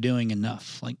if they're doing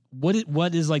enough? Like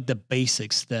what is like the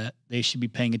basics that they should be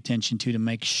paying attention to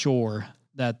make sure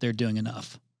that they're doing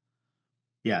enough?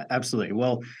 Yeah, absolutely.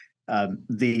 Well,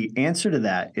 the answer to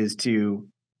that is to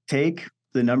take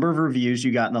the number of reviews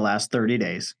you got in the last 30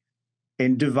 days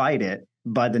and divide it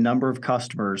by the number of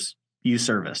customers you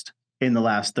serviced in the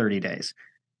last 30 days.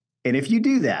 And if you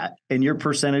do that, and your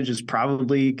percentage is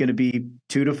probably going to be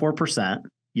 2 to 4%,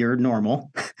 you're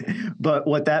normal. But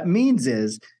what that means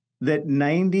is that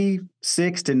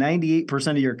 96 to 98%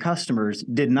 of your customers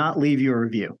did not leave you a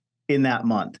review in that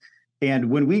month.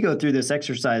 And when we go through this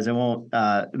exercise, I won't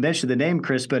mention the name,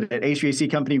 Chris, but an HVAC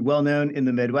company well known in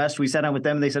the Midwest, we sat down with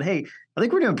them and they said, hey, I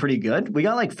think we're doing pretty good. We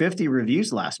got like 50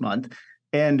 reviews last month.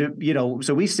 And,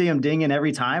 so we see them dinging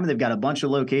every time. They've got a bunch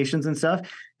of locations and stuff.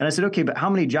 And I said, okay, but how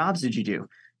many jobs did you do?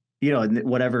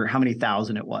 Whatever, how many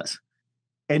thousand it was.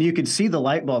 And you could see the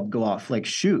light bulb go off like,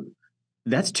 shoot,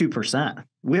 that's 2%.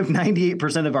 We have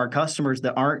 98% of our customers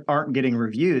that aren't getting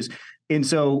reviews. And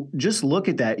so just look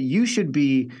at that. You should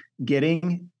be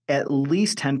getting at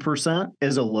least 10%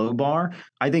 as a low bar.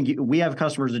 I think we have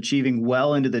customers achieving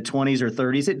well into the 20s or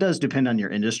 30s. It does depend on your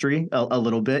industry a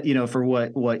little bit, for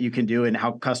what you can do and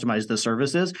how customized the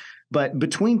service is. But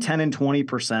between 10 and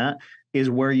 20% is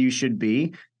where you should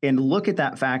be. And look at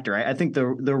that factor. I think the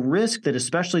risk that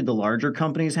especially the larger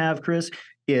companies have, Chris,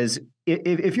 is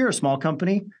if you're a small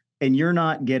company and you're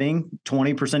not getting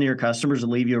 20% of your customers to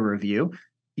leave you a review,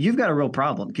 you've got a real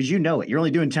problem because you know it. You're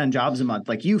only doing 10 jobs a month.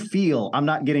 Like you feel I'm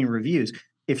not getting reviews.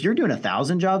 If you're doing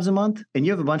 1,000 jobs a month and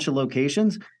you have a bunch of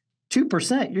locations,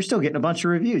 2%, you're still getting a bunch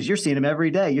of reviews. You're seeing them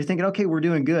every day. You're thinking, okay, we're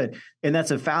doing good. And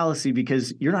that's a fallacy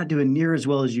because you're not doing near as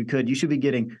well as you could. You should be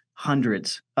getting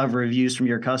hundreds of reviews from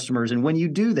your customers. And when you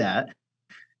do that,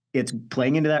 it's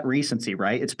playing into that recency,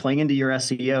 right? It's playing into your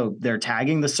SEO. They're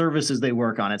tagging the services they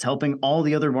work on. It's helping all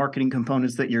the other marketing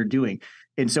components that you're doing.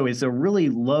 And so it's a really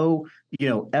low,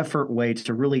 effort way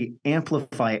to really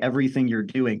amplify everything you're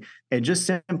doing. And just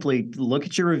simply look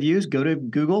at your reviews, go to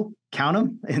Google, count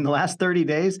them in the last 30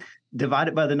 days, divide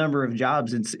it by the number of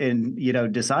jobs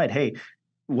and decide, hey,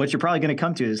 what you're probably going to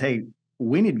come to is, hey,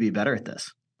 we need to be better at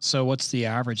this. So what's the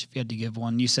average if you had to give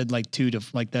one? You said like 2 to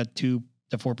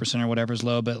 4% or whatever is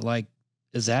low, but like,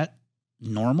 is that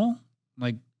normal?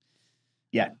 Like,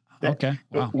 yeah. Okay.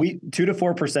 Wow. 2 to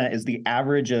 4% is the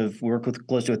average of work with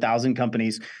close to 1,000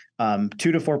 companies. 2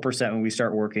 to 4% when we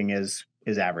start working is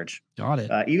average. Got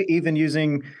it. Even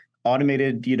using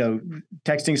automated,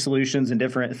 texting solutions and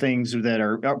different things that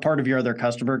are part of your other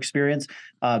customer experience.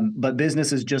 But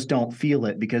businesses just don't feel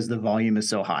it because the volume is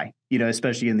so high,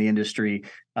 especially in the industry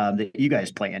that you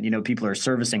guys play in. People are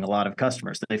servicing a lot of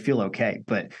customers that they feel okay.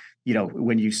 But,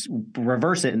 when you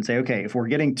reverse it and say, okay, if we're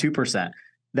getting 2%,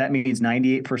 that means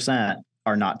 98%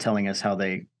 are not telling us how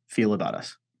they feel about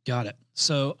us. Got it.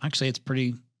 So actually it's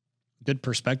pretty good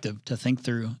perspective to think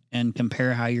through and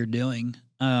compare how you're doing.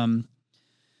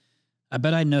 I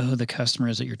bet I know who the customer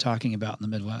is that you're talking about in the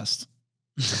Midwest.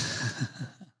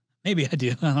 Maybe I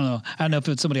do. I don't know. I don't know if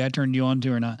it's somebody I turned you on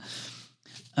to or not.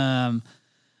 I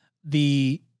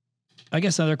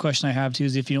guess another question I have too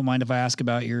is if you don't mind if I ask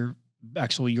about your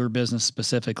business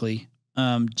specifically,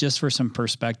 just for some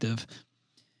perspective,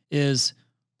 is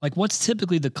like what's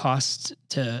typically the cost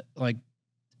to like.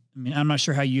 I mean, I'm not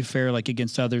sure how you fare like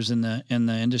against others in the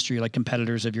industry, like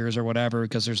competitors of yours or whatever,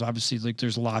 because there's obviously like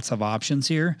there's lots of options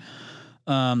here.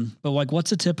 But like,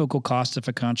 what's a typical cost if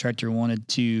a contractor wanted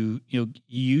to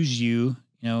use you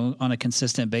on a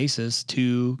consistent basis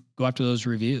to go after those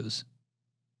reviews?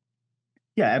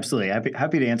 Yeah, absolutely.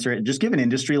 Happy to answer it. Just given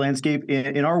industry landscape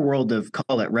in our world of,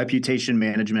 call it reputation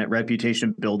management,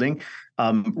 reputation building,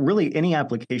 really any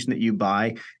application that you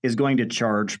buy is going to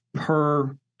charge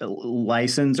per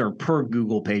license or per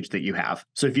Google page that you have.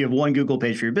 So if you have one Google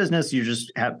page for your business, you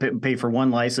just pay for one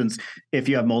license. If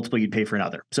you have multiple, you'd pay for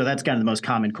another. So that's kind of the most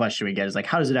common question we get is like,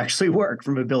 how does it actually work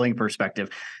from a billing perspective?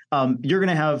 You're going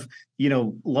to have,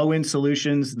 low end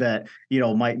solutions that,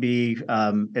 might be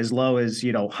as low as,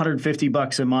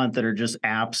 $150 a month that are just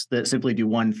apps that simply do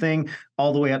one thing,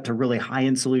 all the way up to really high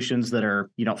end solutions that are,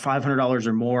 $500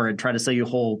 or more and try to sell you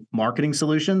whole marketing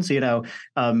solutions,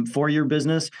 for your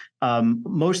business.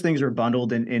 Most things are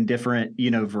bundled in different,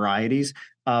 varieties.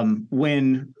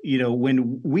 When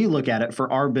we look at it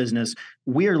for our business,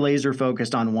 we are laser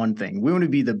focused on one thing. We want to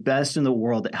be the best in the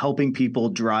world at helping people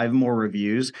drive more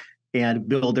reviews and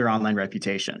build their online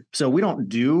reputation. So we don't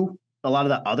do a lot of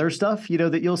the other stuff,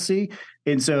 that you'll see.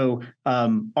 And so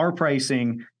our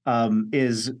pricing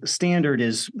is standard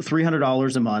is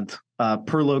 $300 a month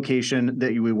per location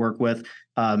that we work with,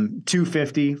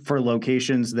 $250 for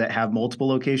locations that have multiple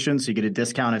locations. So you get a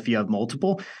discount if you have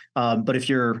multiple. But if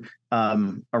you're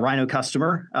a Rhino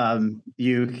customer,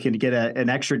 you can get an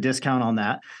extra discount on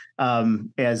that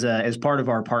as part of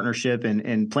our partnership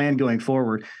and plan going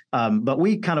forward. But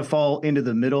we kind of fall into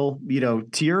the middle,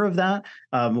 tier of that,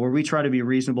 where we try to be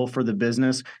reasonable for the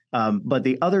business. But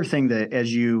the other thing that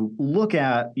as you look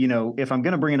at, if I'm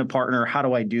going to bring in a partner, how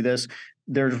do I do this?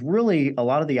 There's really a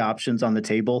lot of the options on the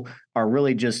table are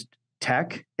really just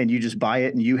tech, and you just buy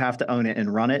it and you have to own it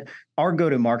and run it. Our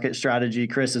go-to-market strategy,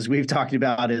 Chris, as we've talked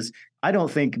about, is I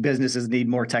don't think businesses need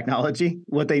more technology.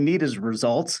 What they need is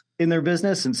results in their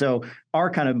business. And so our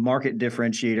kind of market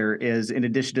differentiator is, in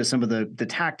addition to some of the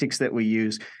tactics that we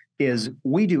use, is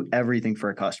we do everything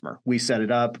for a customer. We set it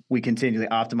up. We continually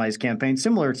optimize campaigns,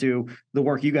 similar to the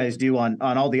work you guys do on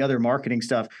all the other marketing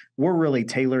stuff. We're really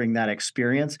tailoring that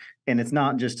experience, and it's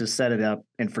not just to set it up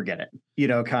and forget it,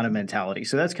 kind of mentality.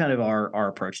 So that's kind of our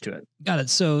approach to it. Got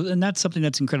it. So, and that's something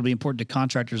that's incredibly important to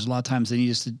contractors. A lot of times they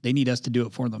need us to do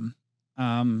it for them.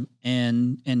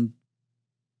 And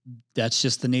that's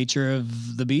just the nature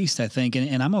of the beast, I think.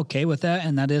 And I'm okay with that.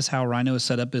 And that is how Rhino is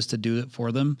set up, is to do it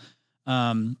for them.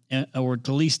 Or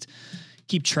to at least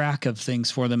keep track of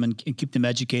things for them and keep them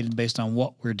educated based on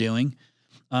what we're doing.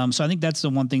 So I think that's the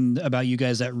one thing about you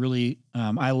guys that really,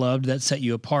 I loved that set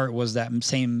you apart, was that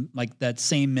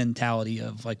same mentality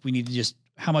of like, we need to just,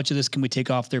 how much of this can we take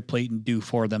off their plate and do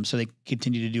for them so they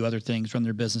continue to do other things, run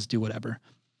their business, do whatever.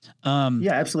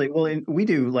 Yeah, absolutely. Well, and we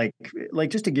do like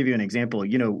just to give you an example,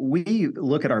 we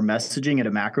look at our messaging at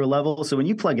a macro level. So when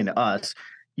you plug into us,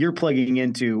 you're plugging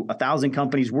into 1,000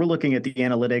 companies. We're looking at the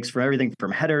analytics for everything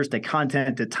from headers to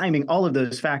content to timing, all of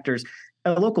those factors.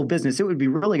 A local business, it would be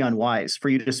really unwise for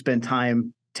you to spend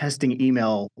time testing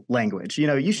email language.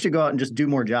 You should go out and just do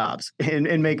more jobs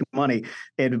and make money.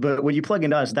 But when you plug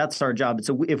into us, that's our job. And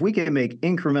so if we can make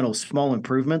incremental small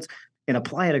improvements and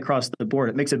apply it across the board,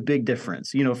 it makes a big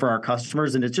difference, for our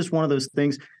customers. And it's just one of those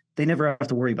things they never have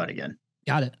to worry about again.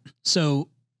 Got it. So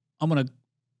I'm going to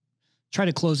try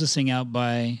to close this thing out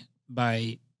by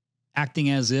acting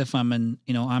as if I'm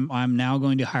now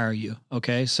going to hire you.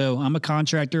 Okay. So I'm a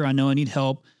contractor. I know I need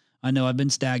help. I know I've been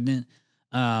stagnant.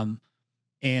 And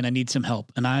I need some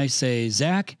help. And I say,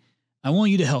 Zach, I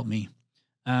want you to help me.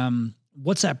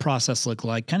 What's that process look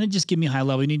like? Kind of just give me a high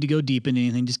level. You need to go deep into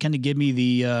anything. Just kind of give me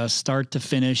the start to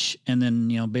finish, and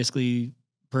then, basically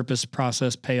purpose,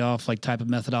 process, payoff, like type of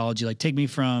methodology. Like take me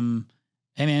from,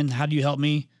 hey man, how do you help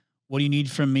me? What do you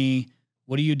need from me?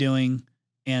 What are you doing?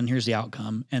 And here's the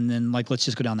outcome. And then let's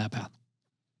just go down that path.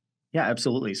 Yeah,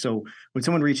 absolutely. So when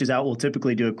someone reaches out, we'll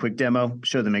typically do a quick demo,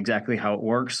 show them exactly how it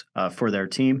works for their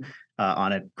team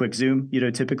on a quick Zoom,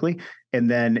 typically. And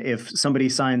then if somebody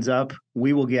signs up,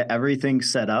 we will get everything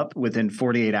set up within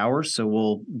 48 hours. So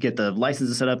we'll get the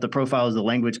licenses set up, the profiles, the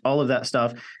language, all of that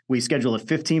stuff. We schedule a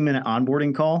 15-minute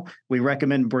onboarding call. We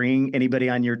recommend bringing anybody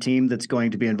on your team that's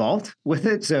going to be involved with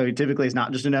it. So typically it's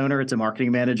not just an owner, it's a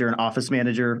marketing manager, an office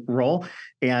manager role.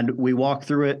 And we walk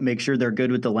through it, make sure they're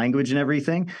good with the language and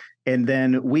everything. And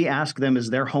then we ask them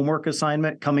as their homework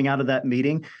assignment coming out of that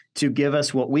meeting to give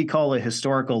us what we call a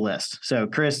historical list. So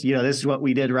Chris, this is what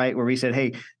we did, right? Where we said,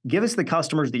 hey, give us the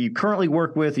customers that you currently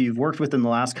work with, you've worked with in the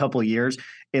last couple of years,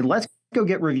 and let's go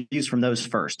get reviews from those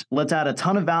first. Let's add a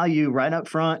ton of value right up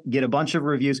front, get a bunch of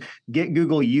reviews, get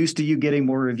Google used to you getting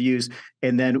more reviews,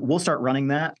 and then we'll start running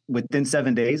that within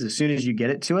 7 days as soon as you get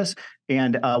it to us.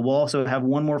 And we'll also have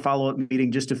one more follow-up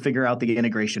meeting just to figure out the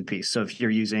integration piece. So if you're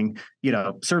using,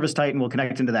 Service Titan, we'll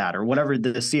connect into that, or whatever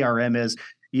the CRM is,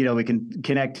 we can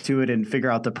connect to it and figure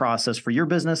out the process for your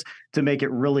business to make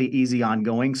it really easy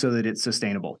ongoing so that it's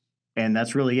sustainable. And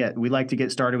that's really it. We like to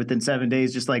get started within 7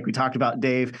 days, just like we talked about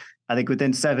Dave. I think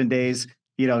within 7 days,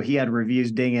 he had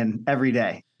reviews dinging every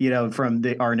day, from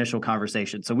our initial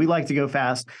conversation. So we like to go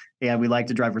fast and we like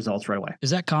to drive results right away. Is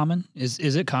that common? Is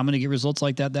it common to get results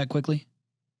like that quickly?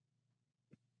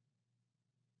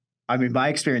 I mean, my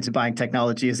experience in buying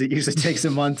technology is it usually takes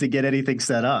a month to get anything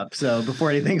set up. So before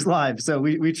anything's live. So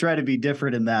we try to be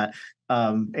different in that.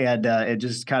 It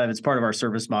just it's part of our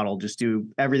service model. Just do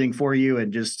everything for you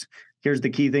and just here's the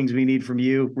key things we need from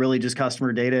you, really just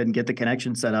customer data, and get the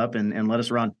connection set up and let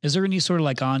us run. Is there any sort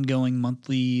of ongoing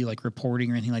monthly reporting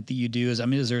or anything like that you do?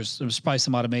 There's probably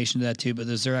some automation to that too, but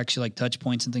is there actually touch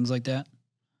points and things like that?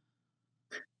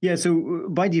 Yeah, so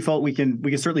by default, we can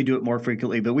certainly do it more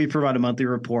frequently, but we provide a monthly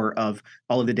report of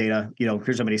all of the data.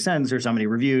 Here's how many sends, here's how many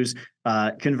reviews,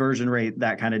 conversion rate,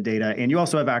 that kind of data. And you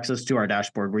also have access to our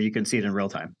dashboard where you can see it in real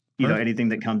time. Anything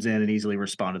that comes in and easily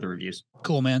respond to the reviews.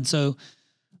 Cool, man. So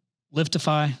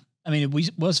Liftify, it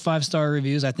was 5-star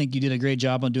reviews. I think you did a great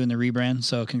job on doing the rebrand.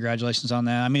 So congratulations on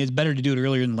that. It's better to do it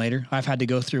earlier than later. I've had to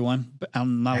go through one, but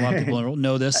not a lot of people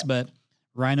know this, but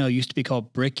Rhino used to be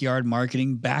called Brickyard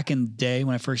Marketing back in the day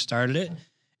when I first started it.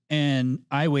 And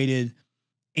I waited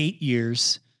 8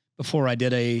 years before I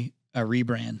did a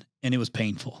rebrand, and it was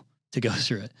painful to go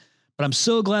through it. But I'm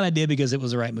so glad I did because it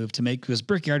was the right move to make, because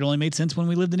Brickyard only made sense when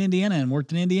we lived in Indiana and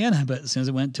worked in Indiana. But as soon as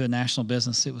it went to a national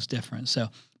business, it was different. So,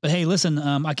 but hey, listen,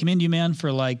 I commend you, man, for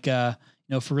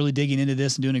for really digging into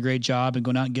this and doing a great job and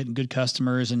going out and getting good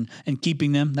customers and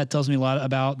keeping them. That tells me a lot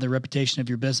about the reputation of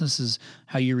your business, is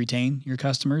how you retain your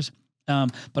customers.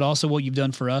 But also what you've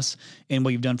done for us and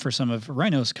what you've done for some of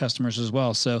Rhino's customers as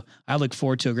well. So I look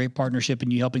forward to a great partnership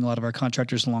and you helping a lot of our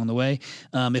contractors along the way.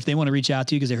 If they want to reach out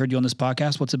to you because they heard you on this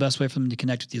podcast, what's the best way for them to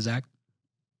connect with you, Zach?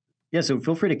 Yeah, so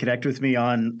feel free to connect with me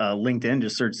on LinkedIn.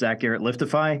 Just search Zach Garrett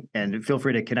Liftify, and feel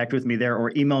free to connect with me there,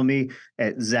 or email me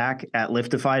at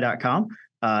zach@liftify.com.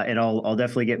 And I'll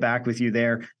definitely get back with you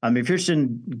there. If you're interested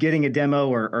in getting a demo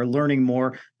or learning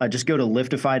more, just go to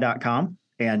liftify.com.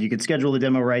 And you can schedule the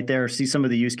demo right there, see some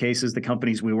of the use cases, the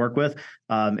companies we work with,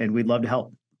 and we'd love to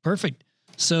help. Perfect.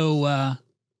 So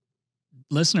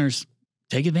listeners,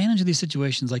 take advantage of these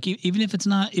situations. Even if it's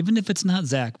not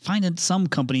Zach, find some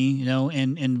company,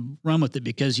 and run with it,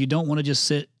 because you don't want to just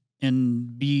sit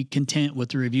and be content with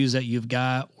the reviews that you've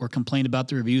got or complain about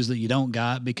the reviews that you don't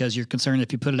got because you're concerned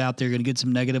if you put it out there, you're going to get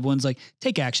some negative ones.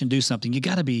 Take action, do something. You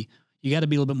got to be a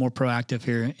little bit more proactive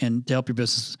here and to help your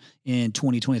business in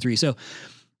 2023. So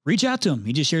reach out to him.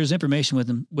 He just shares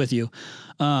information with you.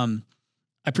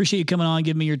 I appreciate you coming on and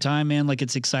giving me your time, man.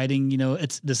 It's exciting.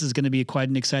 This is going to be quite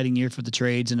an exciting year for the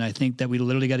trades. And I think that we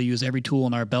literally got to use every tool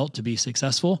in our belt to be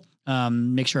successful.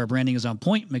 Make sure our branding is on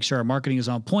point, make sure our marketing is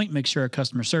on point, make sure our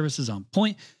customer service is on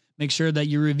point, make sure that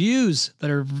your reviews that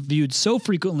are viewed so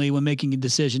frequently when making a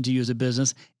decision to use a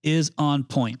business is on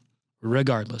point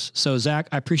regardless. So Zach,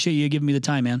 I appreciate you giving me the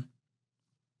time, man.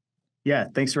 Yeah,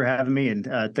 thanks for having me, and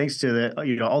thanks to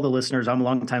all the listeners. I'm a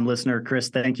longtime listener. Chris,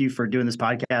 thank you for doing this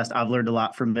podcast. I've learned a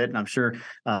lot from it, and I'm sure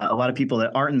a lot of people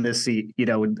that aren't in this seat,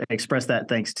 would express that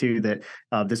thanks too. That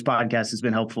this podcast has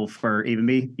been helpful for even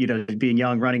me, being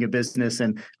young, running a business,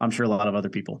 and I'm sure a lot of other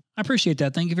people. I appreciate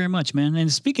that. Thank you very much, man.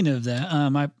 And speaking of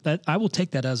that, I will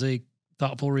take that as a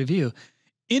thoughtful review,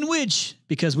 in which,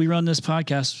 because we run this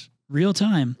podcast real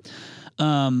time,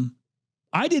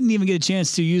 I didn't even get a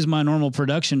chance to use my normal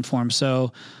production form.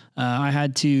 So I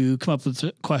had to come up with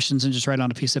questions and just write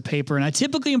on a piece of paper. And I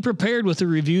typically am prepared with a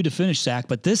review to finish, Zach,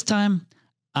 but this time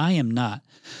I am not.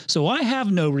 So I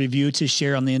have no review to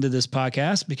share on the end of this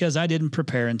podcast because I didn't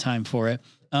prepare in time for it.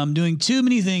 I'm doing too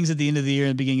many things at the end of the year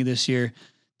and the beginning of this year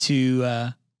to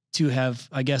have,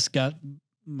 I guess, got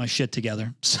my shit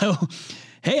together. So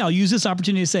Hey, I'll use this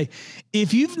opportunity to say,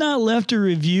 if you've not left a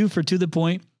review for To The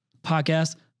Point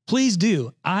podcast, please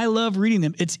do. I love reading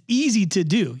them. It's easy to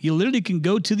do. You literally can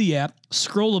go to the app,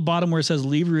 scroll the bottom where it says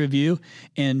leave a review,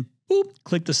 and boop,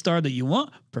 click the star that you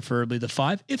want, preferably the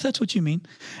 5, if that's what you mean,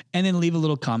 and then leave a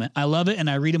little comment. I love it, and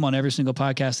I read them on every single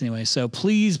podcast anyway. So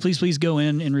please, please, please go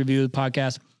in and review the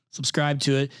podcast. Subscribe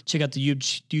to it. Check out the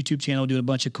YouTube channel, doing a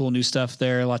bunch of cool new stuff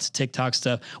there, lots of TikTok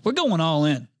stuff. We're going all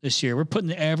in this year. We're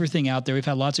putting everything out there. We've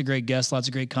had lots of great guests, lots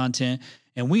of great content,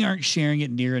 and we aren't sharing it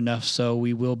near enough, so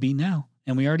we will be now.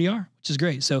 And we already are, which is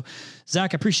great. So,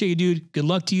 Zach, I appreciate you, dude. Good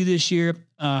luck to you this year.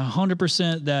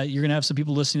 100% that you're going to have some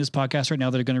people listening to this podcast right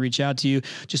now that are going to reach out to you.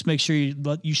 Just make sure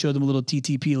you show them a little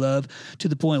TTP love, To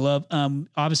The Point love.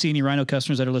 Obviously, any Rhino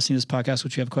customers that are listening to this podcast,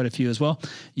 which we have quite a few as well,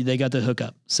 they got the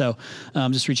hookup. So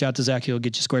just reach out to Zach. He'll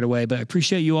get you squared away. But I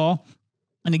appreciate you all.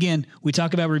 And again, we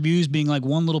talk about reviews being like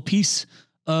one little piece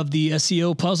of the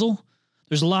SEO puzzle.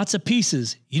 There's lots of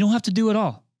pieces. You don't have to do it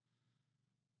all.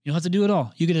 You don't have to do it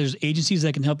all. There's agencies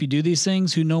that can help you do these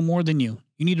things who know more than you.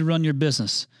 You need to run your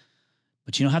business,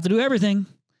 but you don't have to do everything,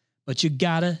 but you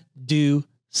gotta do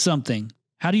something.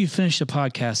 How do you finish a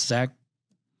podcast, Zach?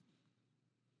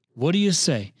 What do you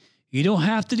say? You don't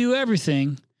have to do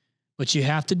everything, but you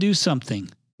have to do something.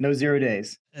 No 0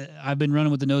 days. I've been running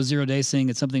with the no 0 days thing.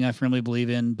 It's something I firmly believe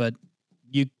in, but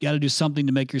you got to do something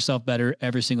to make yourself better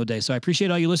every single day. So I appreciate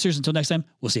all you listeners. Until next time,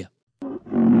 we'll see you.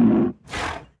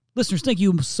 Listeners, thank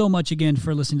you so much again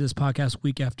for listening to this podcast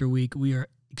week after week. We are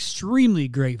extremely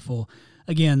grateful.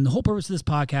 Again, the whole purpose of this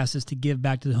podcast is to give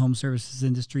back to the home services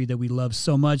industry that we love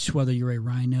so much, whether you're a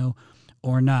Rhino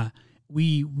or not.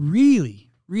 We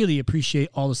really, really appreciate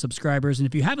all the subscribers. And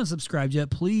if you haven't subscribed yet,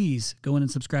 please go in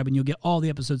and subscribe, and you'll get all the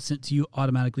episodes sent to you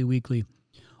automatically weekly.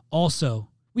 Also,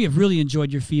 we have really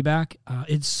enjoyed your feedback.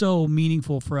 It's so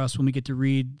meaningful for us when we get to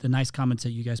read the nice comments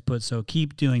that you guys put. So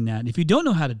keep doing that. And if you don't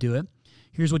know how to do it,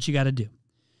 here's what you got to do.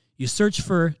 You search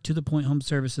for To The Point Home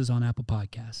Services on Apple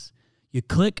Podcasts. You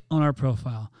click on our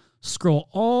profile, scroll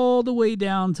all the way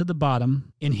down to the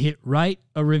bottom, and hit write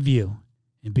a review.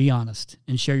 And be honest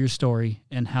and share your story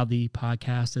and how the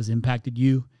podcast has impacted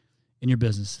you and your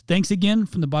business. Thanks again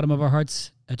from the bottom of our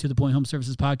hearts at To The Point Home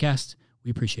Services Podcast.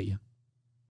 We appreciate you.